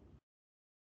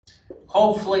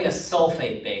 Hopefully a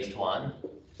sulfate-based one.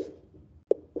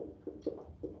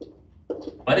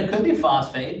 But it could be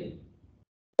phosphate.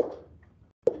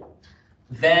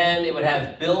 Then it would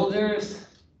have builders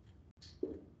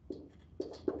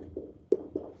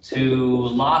to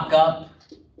lock up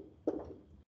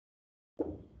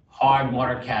hard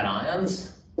water cations.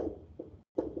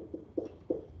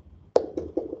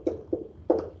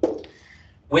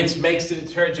 Which makes the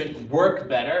detergent work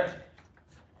better.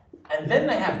 And then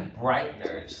they have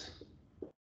brighteners.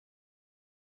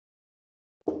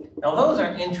 Now those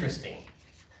are interesting.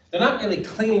 They're not really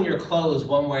cleaning your clothes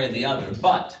one way or the other,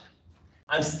 but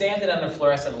I'm standing under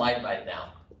fluorescent light right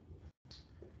now.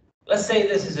 Let's say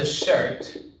this is a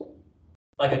shirt,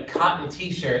 like a cotton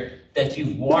t-shirt that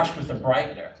you've washed with a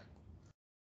brightener.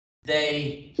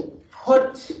 They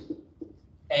put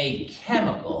a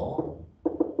chemical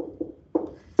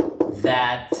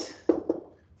that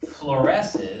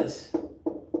fluoresces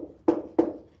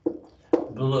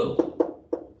blue.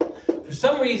 For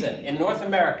some reason, in North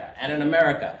America and in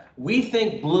America, we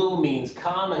think blue means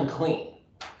calm and clean.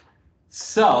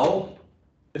 So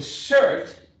the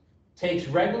shirt takes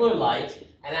regular light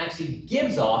and actually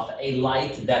gives off a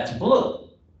light that's blue.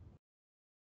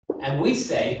 And we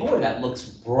say, boy, that looks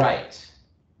bright.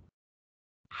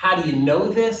 How do you know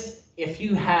this? If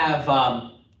you have,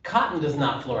 cotton does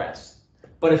not fluoresce.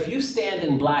 But if you stand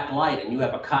in black light and you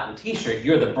have a cotton t-shirt,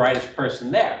 you're the brightest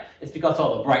person there. It's because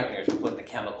all the brighteners are put the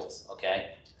chemicals,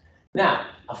 okay? Now,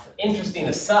 an interesting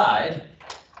aside,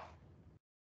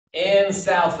 in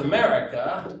South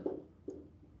America,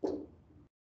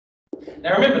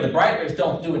 now remember, the brighteners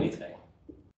don't do anything.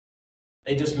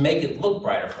 They just make it look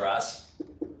brighter for us.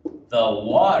 The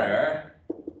water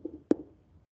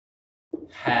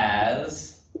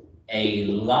has a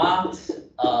lot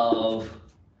of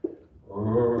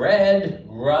red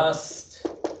rust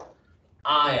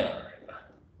iron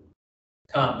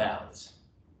compounds.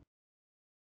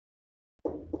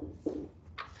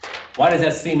 Why does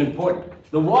that seem important?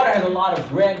 The water has a lot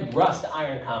of red rust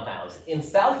iron compounds. In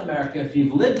South America, if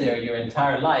you've lived there your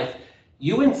entire life,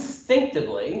 you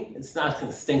instinctively, it's not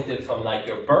instinctive from like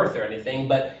your birth or anything,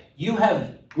 but you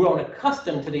have grown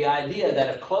accustomed to the idea that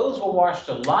if clothes were washed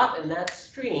a lot in that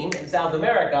stream in South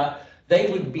America, they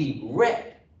would be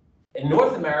red. In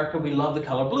North America, we love the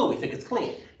color blue. We think it's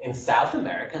clean. In South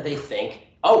America, they think,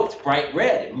 oh, it's bright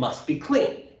red. It must be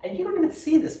clean. And you don't even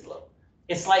see this blue.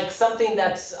 It's like something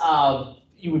that's,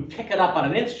 you would pick it up on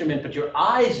an instrument, but your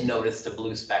eyes notice the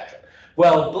blue spectrum.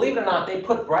 Well, believe it or not, they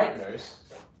put brighteners.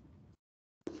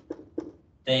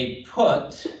 They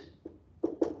put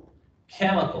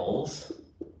chemicals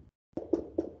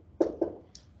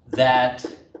that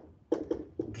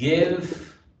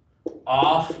give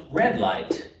off red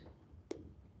light.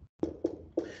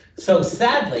 So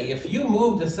sadly, if you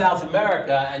move to South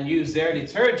America and use their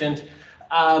detergent,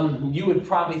 you would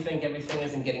probably think everything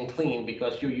isn't getting clean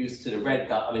because you're used to the red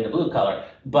color, I mean the blue color.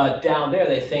 But down there,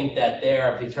 they think that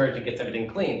their detergent gets everything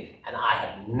clean. And I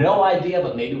have no idea,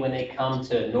 but maybe when they come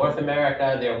to North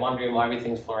America, they're wondering why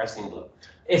everything's fluorescing blue.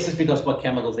 It's just because of what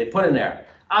chemicals they put in there.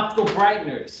 Optical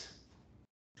brighteners.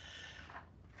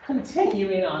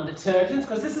 Continuing on detergents,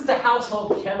 because this is the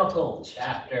household chemical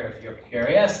chapter, if you're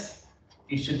curious.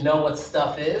 You should know what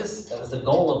stuff is. That was the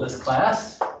goal of this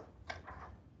class.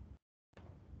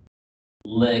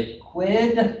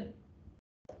 Liquid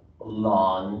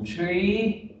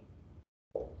laundry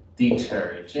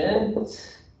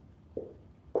detergent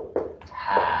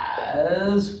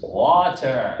has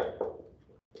water.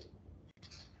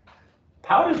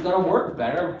 Powder's going to work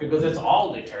better because it's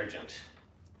all detergent.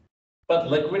 But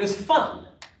liquid is fun.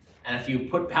 And if you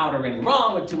put powder in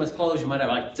wrong with too much clothes, you might have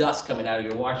like dust coming out of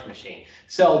your washing machine.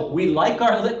 So we like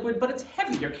our liquid, but it's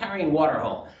heavy. You're carrying water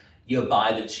home. You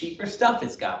buy the cheaper stuff,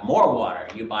 it's got more water.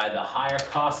 You buy the higher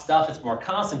cost stuff, it's more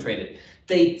concentrated.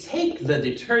 they take the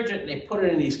detergent and they put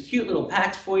it in these cute little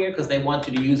packs for you because they want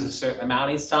you to use a certain amount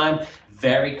each time,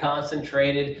 very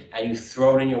concentrated, and you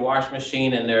throw it in your washing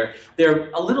machine, and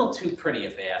they're a little too pretty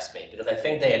if they ask me, because I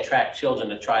think they attract children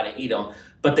to try to eat them,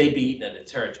 but they'd be eating a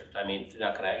detergent. I mean, they're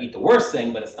not going to eat the worst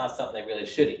thing, but it's not something they really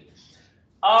should eat.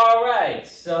 All right,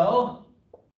 so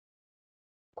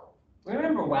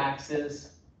remember waxes?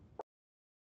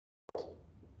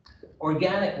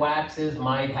 Organic waxes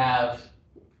might have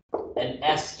an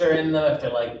ester in them if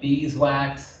they're like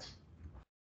beeswax,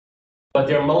 but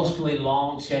they're mostly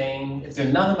long chain. If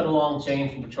they're nothing but a long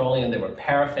chain from petroleum, they were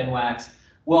paraffin wax.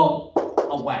 Well,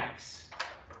 a wax.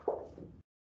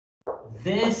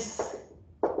 This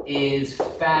is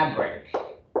fabric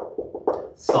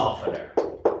softener.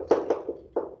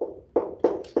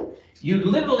 You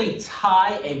literally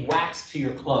tie a wax to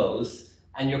your clothes,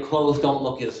 and your clothes don't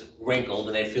look as wrinkled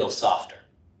and they feel softer,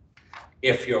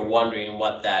 if you're wondering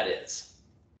what that is.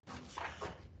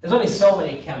 There's only so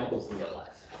many chemicals in your life.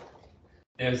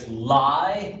 There's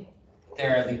lye,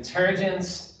 there are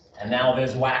detergents, and now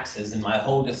there's waxes in my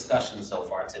whole discussion so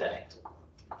far today.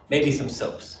 Maybe some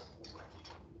soaps.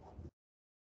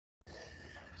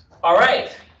 All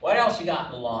right, what else you got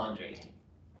in the laundry?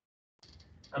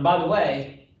 And by the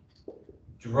way,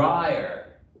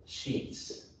 dryer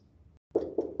sheets.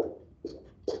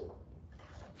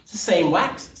 It's the same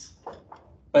waxes,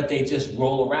 but they just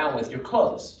roll around with your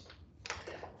clothes.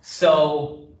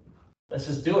 So let's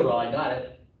just do it while I got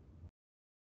it.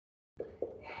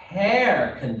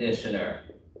 Hair conditioner.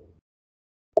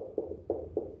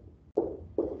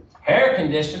 Hair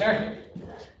conditioner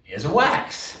is a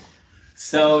wax.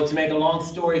 So to make a long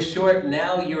story short,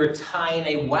 now you're tying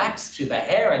a wax to the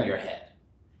hair on your head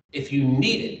if you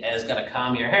need it, and it's going to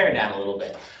calm your hair down a little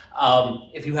bit.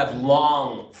 If you have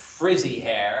long, frizzy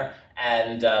hair,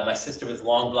 and my sister with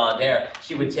long blonde hair,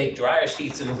 she would take dryer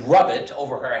sheets and rub it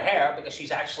over her hair because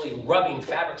she's actually rubbing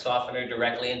fabric softener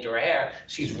directly into her hair.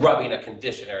 She's rubbing a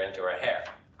conditioner into her hair.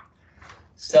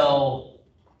 So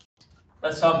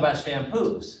let's talk about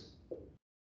shampoos.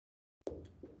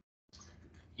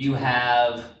 You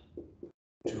have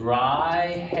dry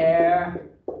hair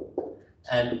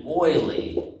and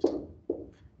oily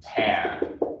hair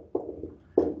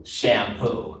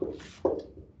shampoo.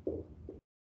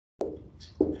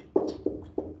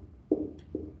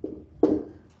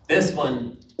 This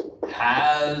one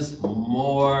has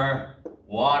more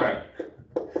water.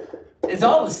 It's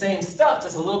all the same stuff,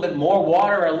 just a little bit more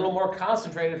water, a little more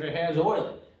concentrated if your hair is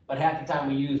oily. But half the time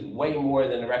we use way more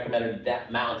than the recommended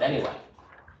amount anyway.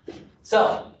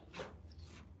 So,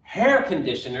 hair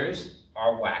conditioners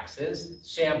are waxes,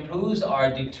 shampoos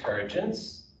are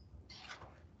detergents.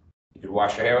 You could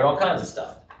wash your hair with all kinds of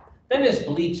stuff. Then there's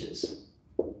bleaches.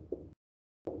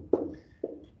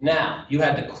 Now, you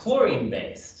have the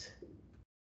chlorine-based,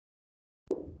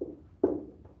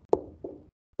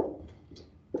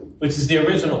 which is the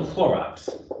original Clorox.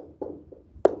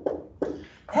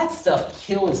 That stuff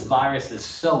kills viruses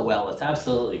so well, it's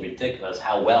absolutely ridiculous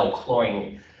how well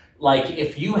chlorine, like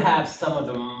if you have some of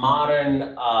the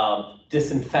modern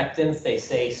disinfectants, they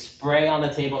say spray on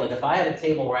the table. Like if I had a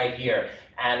table right here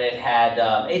and it had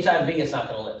HIV, it's not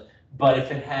going to live. But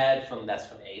if it had that's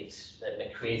from AIDS, that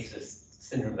it creates this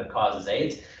syndrome that causes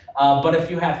AIDS. But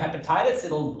if you have hepatitis,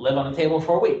 it'll live on the table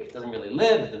for a week. It doesn't really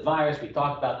live, the virus, we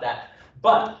talked about that.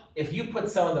 But if you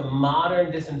put some of the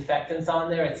modern disinfectants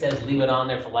on there, it says leave it on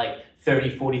there for like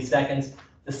 30, 40 seconds.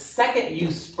 The second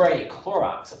you spray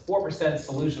Clorox, a 4%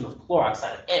 solution of Clorox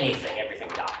on anything, everything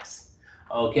dies.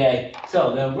 Okay,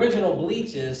 so the original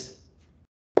bleach is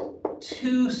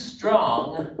too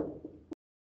strong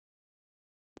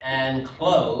and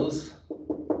clothes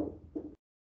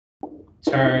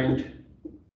turned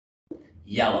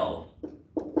yellow.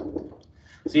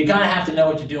 So you kind of have to know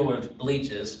what you're doing with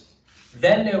bleaches.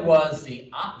 Then there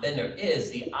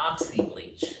is the oxy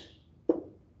bleach.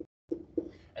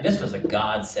 And this was a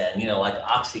godsend, you know, like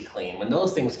OxyClean. When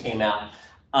those things came out,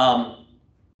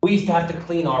 we used to have to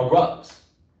clean our rugs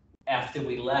after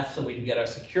we left so we could get our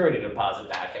security deposit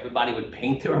back. Everybody would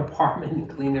paint their apartment and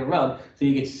clean their rug so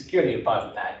you get your security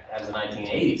deposit back. That was the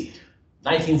 1980s,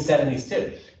 1970s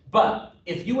too. But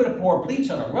if you were to pour bleach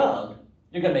on a rug,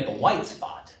 you're going to make a white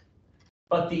spot.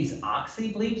 But these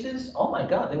oxy bleaches, oh my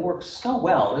God, they work so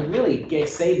well. It really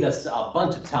saved us a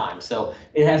bunch of time. So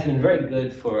it has been very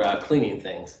good for cleaning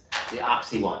things, the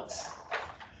oxy ones.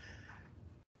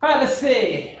 All right, let's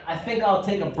see. I think I'll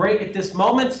take a break at this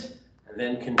moment and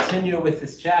then continue with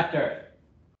this chapter.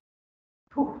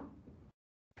 Whew.